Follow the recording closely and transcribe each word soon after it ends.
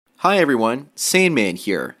Hi everyone, Sandman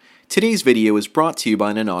here. Today's video is brought to you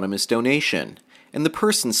by an anonymous donation, and the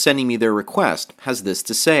person sending me their request has this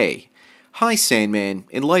to say. Hi Sandman,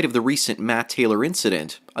 in light of the recent Matt Taylor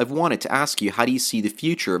incident, I've wanted to ask you how do you see the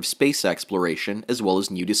future of space exploration as well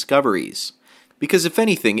as new discoveries? Because if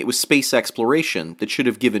anything, it was space exploration that should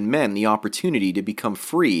have given men the opportunity to become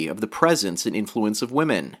free of the presence and influence of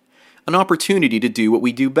women. An opportunity to do what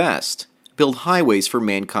we do best, build highways for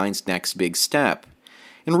mankind's next big step.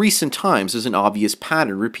 In recent times, there's an obvious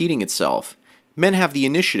pattern repeating itself. Men have the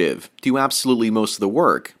initiative, do absolutely most of the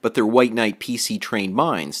work, but their white knight PC-trained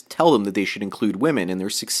minds tell them that they should include women in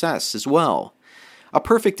their success as well. A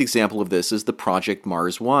perfect example of this is the Project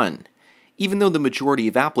Mars 1. Even though the majority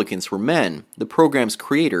of applicants were men, the program's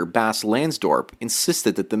creator, Bas Lansdorp,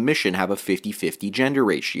 insisted that the mission have a 50-50 gender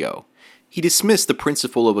ratio. He dismissed the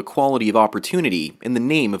principle of equality of opportunity in the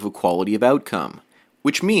name of equality of outcome,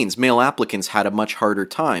 which means male applicants had a much harder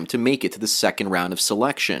time to make it to the second round of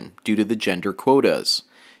selection due to the gender quotas.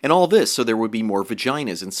 And all this so there would be more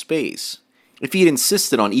vaginas in space. If he had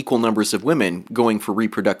insisted on equal numbers of women going for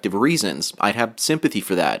reproductive reasons, I'd have sympathy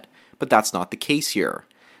for that, but that's not the case here.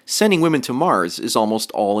 Sending women to Mars is almost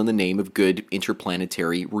all in the name of good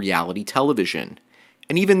interplanetary reality television.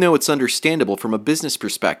 And even though it's understandable from a business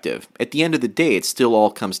perspective, at the end of the day it still all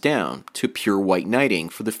comes down to pure white knighting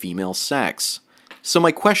for the female sex. So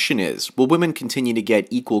my question is, will women continue to get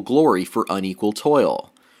equal glory for unequal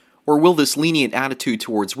toil? Or will this lenient attitude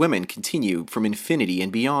towards women continue from infinity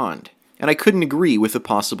and beyond? And I couldn't agree with the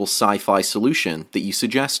possible sci-fi solution that you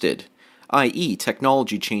suggested, i.e.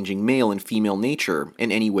 technology changing male and female nature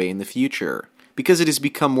in any way in the future, because it has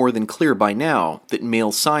become more than clear by now that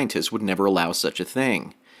male scientists would never allow such a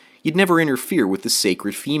thing. You'd never interfere with the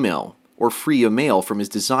sacred female, or free a male from his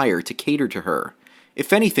desire to cater to her.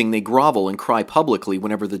 If anything, they grovel and cry publicly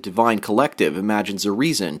whenever the divine collective imagines a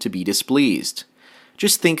reason to be displeased.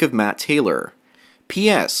 Just think of Matt Taylor.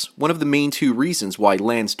 P.S. One of the main two reasons why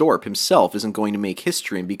Lansdorp himself isn't going to make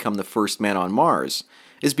history and become the first man on Mars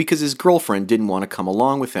is because his girlfriend didn't want to come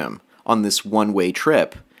along with him on this one-way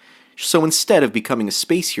trip. So instead of becoming a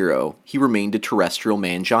space hero, he remained a terrestrial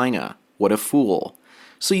mangina. What a fool.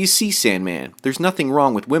 So you see, Sandman, there's nothing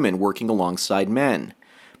wrong with women working alongside men.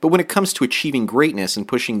 But when it comes to achieving greatness and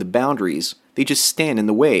pushing the boundaries, they just stand in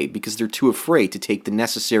the way because they're too afraid to take the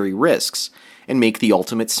necessary risks and make the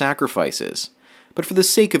ultimate sacrifices. But for the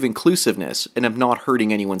sake of inclusiveness and of not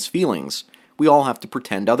hurting anyone's feelings, we all have to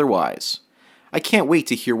pretend otherwise. I can't wait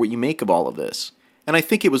to hear what you make of all of this. And I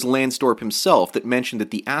think it was Lansdorp himself that mentioned that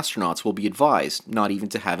the astronauts will be advised not even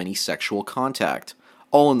to have any sexual contact,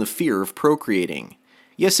 all in the fear of procreating.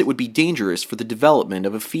 Yes, it would be dangerous for the development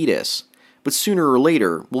of a fetus, but sooner or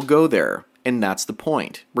later, we'll go there, and that's the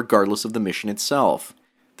point, regardless of the mission itself.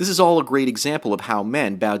 This is all a great example of how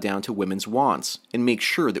men bow down to women's wants, and make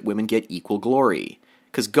sure that women get equal glory.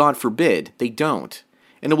 Because God forbid, they don't.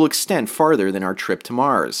 And it will extend farther than our trip to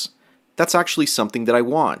Mars. That's actually something that I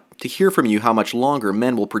want, to hear from you how much longer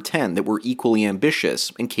men will pretend that we're equally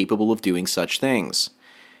ambitious and capable of doing such things.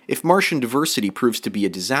 If Martian diversity proves to be a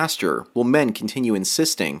disaster, will men continue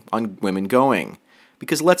insisting on women going?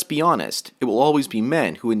 Because let's be honest, it will always be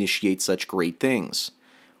men who initiate such great things.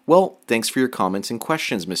 Well, thanks for your comments and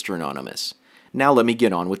questions, Mr. Anonymous. Now let me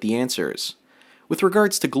get on with the answers. With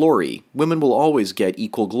regards to glory, women will always get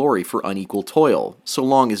equal glory for unequal toil, so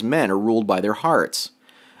long as men are ruled by their hearts.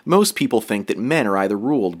 Most people think that men are either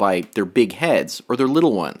ruled by their big heads or their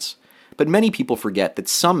little ones, but many people forget that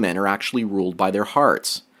some men are actually ruled by their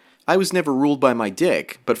hearts. I was never ruled by my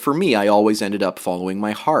dick, but for me I always ended up following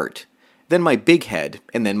my heart. Then my big head,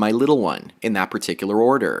 and then my little one, in that particular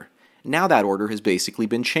order. Now that order has basically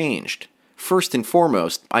been changed. First and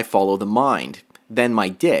foremost, I follow the mind, then my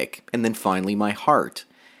dick, and then finally my heart.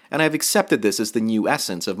 And I've accepted this as the new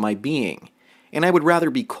essence of my being. And I would rather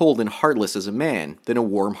be cold and heartless as a man than a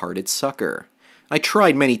warm-hearted sucker. I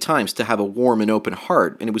tried many times to have a warm and open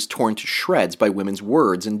heart, and it was torn to shreds by women's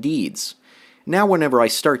words and deeds. Now whenever I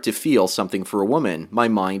start to feel something for a woman, my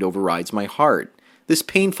mind overrides my heart. This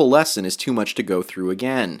painful lesson is too much to go through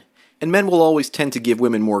again. And men will always tend to give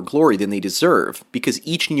women more glory than they deserve, because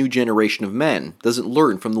each new generation of men doesn't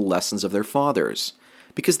learn from the lessons of their fathers.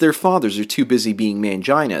 Because their fathers are too busy being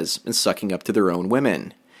manginas and sucking up to their own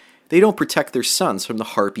women. They don't protect their sons from the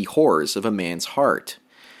harpy horrors of a man's heart.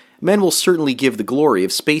 Men will certainly give the glory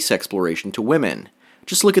of space exploration to women.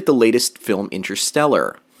 Just look at the latest film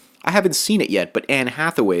Interstellar. I haven't seen it yet, but Anne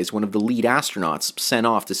Hathaway is one of the lead astronauts sent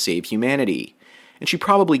off to save humanity. And she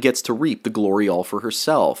probably gets to reap the glory all for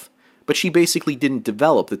herself, but she basically didn't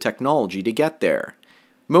develop the technology to get there.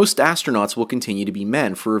 Most astronauts will continue to be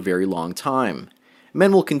men for a very long time.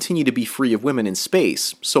 Men will continue to be free of women in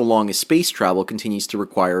space, so long as space travel continues to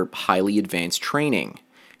require highly advanced training.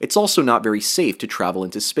 It's also not very safe to travel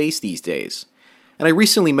into space these days. And I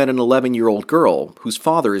recently met an 11-year-old girl whose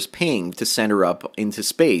father is paying to send her up into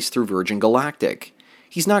space through Virgin Galactic.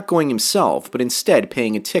 He's not going himself, but instead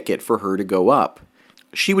paying a ticket for her to go up.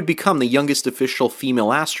 She would become the youngest official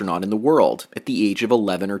female astronaut in the world at the age of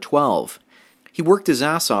 11 or 12. He worked his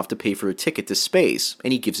ass off to pay for a ticket to space,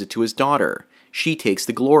 and he gives it to his daughter. She takes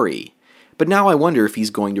the glory. But now I wonder if he's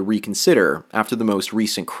going to reconsider after the most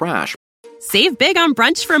recent crash. Save big on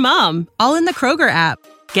brunch for mom, all in the Kroger app.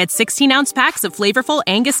 Get 16-ounce packs of flavorful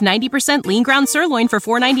Angus 90% lean ground sirloin for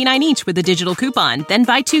 $4.99 each with a digital coupon. Then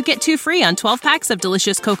buy 2, get 2 free on 12 packs of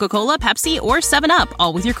delicious Coca-Cola, Pepsi, or 7-Up,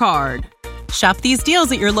 all with your card. Shop these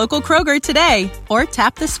deals at your local Kroger today, or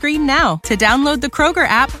tap the screen now to download the Kroger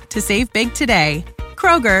app to save big today.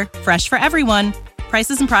 Kroger, fresh for everyone.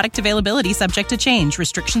 Prices and product availability subject to change.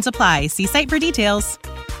 Restrictions apply. See site for details.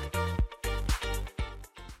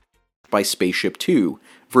 By Spaceship Two,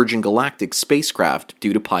 Virgin Galactic spacecraft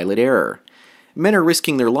due to pilot error. Men are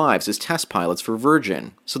risking their lives as test pilots for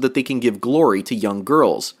Virgin so that they can give glory to young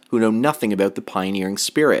girls who know nothing about the pioneering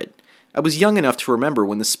spirit. I was young enough to remember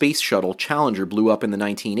when the Space Shuttle Challenger blew up in the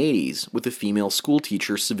 1980s with a female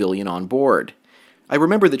schoolteacher civilian on board. I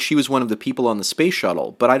remember that she was one of the people on the space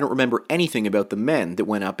shuttle, but I don't remember anything about the men that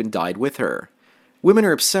went up and died with her. Women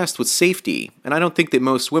are obsessed with safety, and I don't think that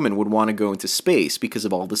most women would want to go into space because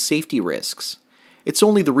of all the safety risks. It's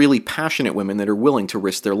only the really passionate women that are willing to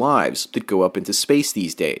risk their lives that go up into space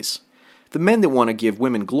these days. The men that want to give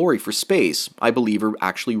women glory for space, I believe, are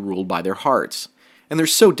actually ruled by their hearts. And they're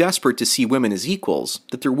so desperate to see women as equals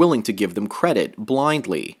that they're willing to give them credit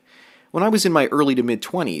blindly. When I was in my early to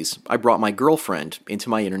mid-20s, I brought my girlfriend into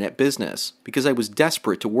my internet business because I was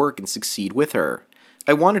desperate to work and succeed with her.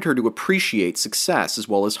 I wanted her to appreciate success as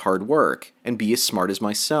well as hard work and be as smart as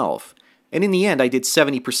myself. And in the end, I did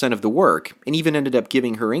 70% of the work and even ended up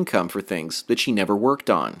giving her income for things that she never worked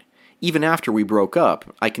on. Even after we broke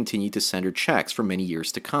up, I continued to send her checks for many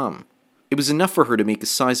years to come. It was enough for her to make a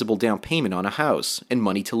sizable down payment on a house and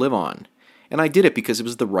money to live on. And I did it because it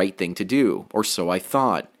was the right thing to do, or so I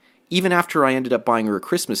thought. Even after I ended up buying her a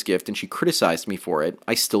Christmas gift and she criticized me for it,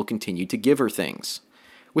 I still continued to give her things.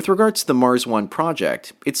 With regards to the Mars One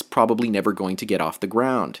project, it's probably never going to get off the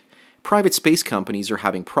ground. Private space companies are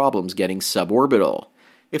having problems getting suborbital.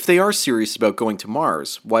 If they are serious about going to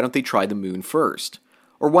Mars, why don't they try the moon first?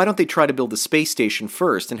 Or why don't they try to build a space station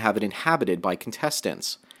first and have it inhabited by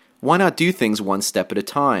contestants? Why not do things one step at a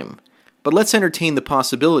time? But let's entertain the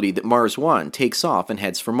possibility that Mars One takes off and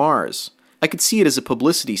heads for Mars. I could see it as a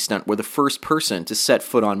publicity stunt where the first person to set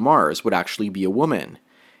foot on Mars would actually be a woman.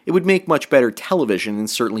 It would make much better television and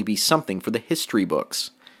certainly be something for the history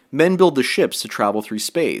books. Men build the ships to travel through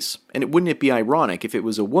space, and wouldn't it be ironic if it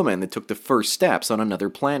was a woman that took the first steps on another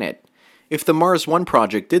planet? If the Mars One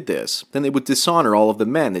project did this, then they would dishonor all of the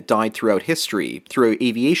men that died throughout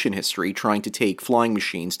aviation history, trying to take flying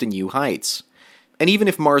machines to new heights. And even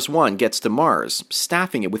if Mars One gets to Mars,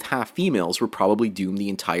 staffing it with half females would probably doom the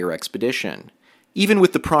entire expedition. Even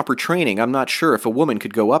with the proper training, I'm not sure if a woman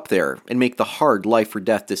could go up there and make the hard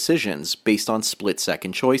life-or-death decisions based on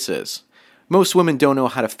split-second choices. Most women don't know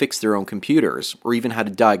how to fix their own computers, or even how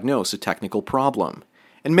to diagnose a technical problem.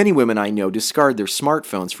 And many women I know discard their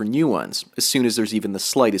smartphones for new ones as soon as there's even the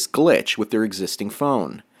slightest glitch with their existing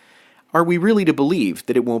phone. Are we really to believe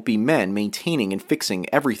that it won't be men maintaining and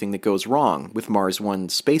fixing everything that goes wrong with Mars One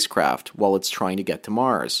spacecraft while it's trying to get to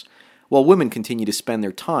Mars, while women continue to spend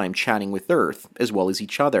their time chatting with Earth as well as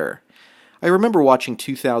each other? I remember watching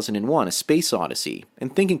 2001: A Space Odyssey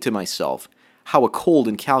and thinking to myself how a cold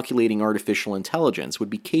and calculating artificial intelligence would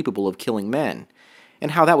be capable of killing men,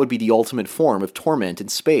 and how that would be the ultimate form of torment in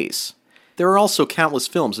space. There are also countless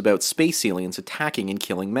films about space aliens attacking and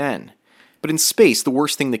killing men. But in space, the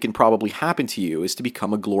worst thing that can probably happen to you is to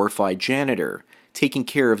become a glorified janitor, taking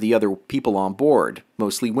care of the other people on board,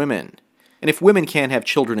 mostly women. And if women can't have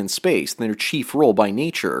children in space, then their chief role by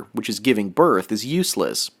nature, which is giving birth, is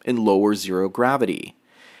useless in low or zero gravity.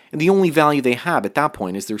 And the only value they have at that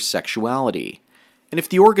point is their sexuality. And if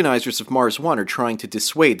the organizers of Mars One are trying to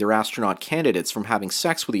dissuade their astronaut candidates from having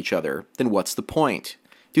sex with each other, then what's the point?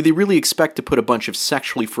 Do they really expect to put a bunch of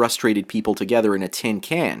sexually frustrated people together in a tin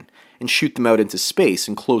can and shoot them out into space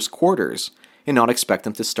in close quarters, and not expect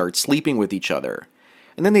them to start sleeping with each other?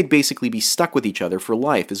 And then they'd basically be stuck with each other for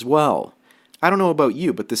life as well. I don't know about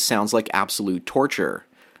you, but this sounds like absolute torture.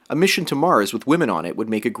 A mission to Mars with women on it would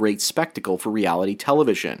make a great spectacle for reality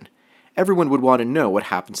television. Everyone would want to know what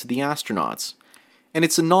happens to the astronauts. And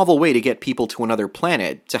it's a novel way to get people to another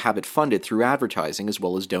planet to have it funded through advertising as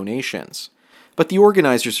well as donations. But the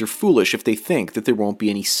organizers are foolish if they think that there won't be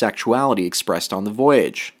any sexuality expressed on the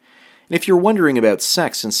voyage. And if you're wondering about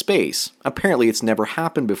sex in space, apparently it's never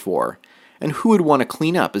happened before. And who would want to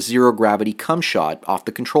clean up a zero-gravity cum shot off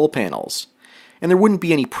the control panels? And there wouldn't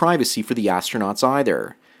be any privacy for the astronauts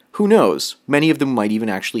either. Who knows, many of them might even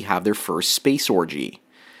actually have their first space orgy.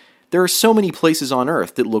 There are so many places on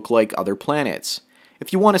Earth that look like other planets.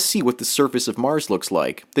 If you want to see what the surface of Mars looks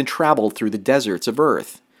like, then travel through the deserts of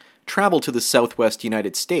Earth. Travel to the southwest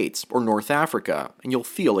United States or North Africa, and you'll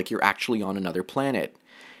feel like you're actually on another planet.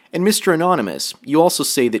 And Mr. Anonymous, you also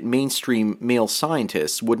say that mainstream male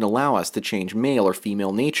scientists wouldn't allow us to change male or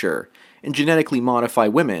female nature and genetically modify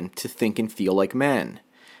women to think and feel like men.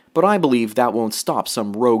 But I believe that won't stop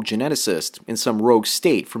some rogue geneticist in some rogue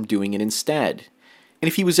state from doing it instead. And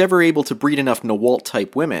if he was ever able to breed enough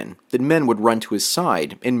Nawalt-type women, then men would run to his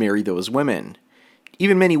side and marry those women.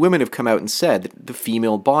 Even many women have come out and said that the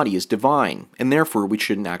female body is divine, and therefore we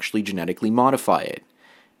shouldn't actually genetically modify it.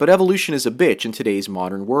 But evolution is a bitch in today's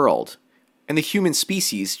modern world. And the human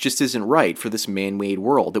species just isn't right for this man-made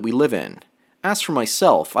world that we live in. As for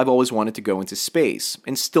myself, I've always wanted to go into space,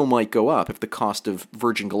 and still might go up if the cost of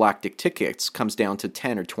Virgin Galactic tickets comes down to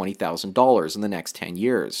 $10,000 or $20,000 in the next 10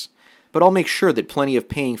 years. But I'll make sure that plenty of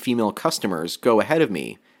paying female customers go ahead of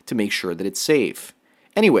me to make sure that it's safe.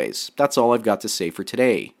 Anyways, that's all I've got to say for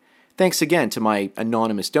today. Thanks again to my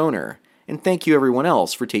anonymous donor, and thank you everyone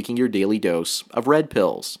else for taking your daily dose of red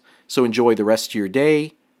pills. So enjoy the rest of your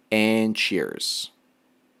day, and cheers.